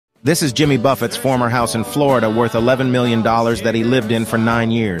This is Jimmy Buffett's former house in Florida worth $11 million that he lived in for 9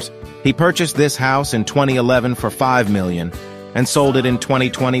 years. He purchased this house in 2011 for $5 million and sold it in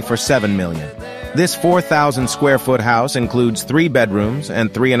 2020 for $7 million. This 4,000 square foot house includes 3 bedrooms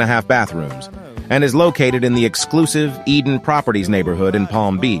and 3.5 bathrooms and is located in the exclusive Eden Properties neighborhood in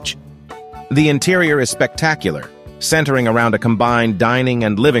Palm Beach. The interior is spectacular, centering around a combined dining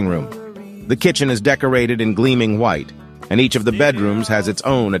and living room. The kitchen is decorated in gleaming white, and each of the bedrooms has its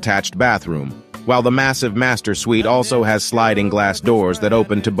own attached bathroom, while the massive master suite also has sliding glass doors that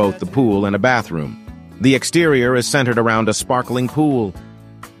open to both the pool and a bathroom. The exterior is centered around a sparkling pool.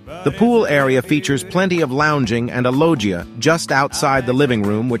 The pool area features plenty of lounging and a loggia just outside the living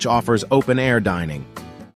room, which offers open-air dining.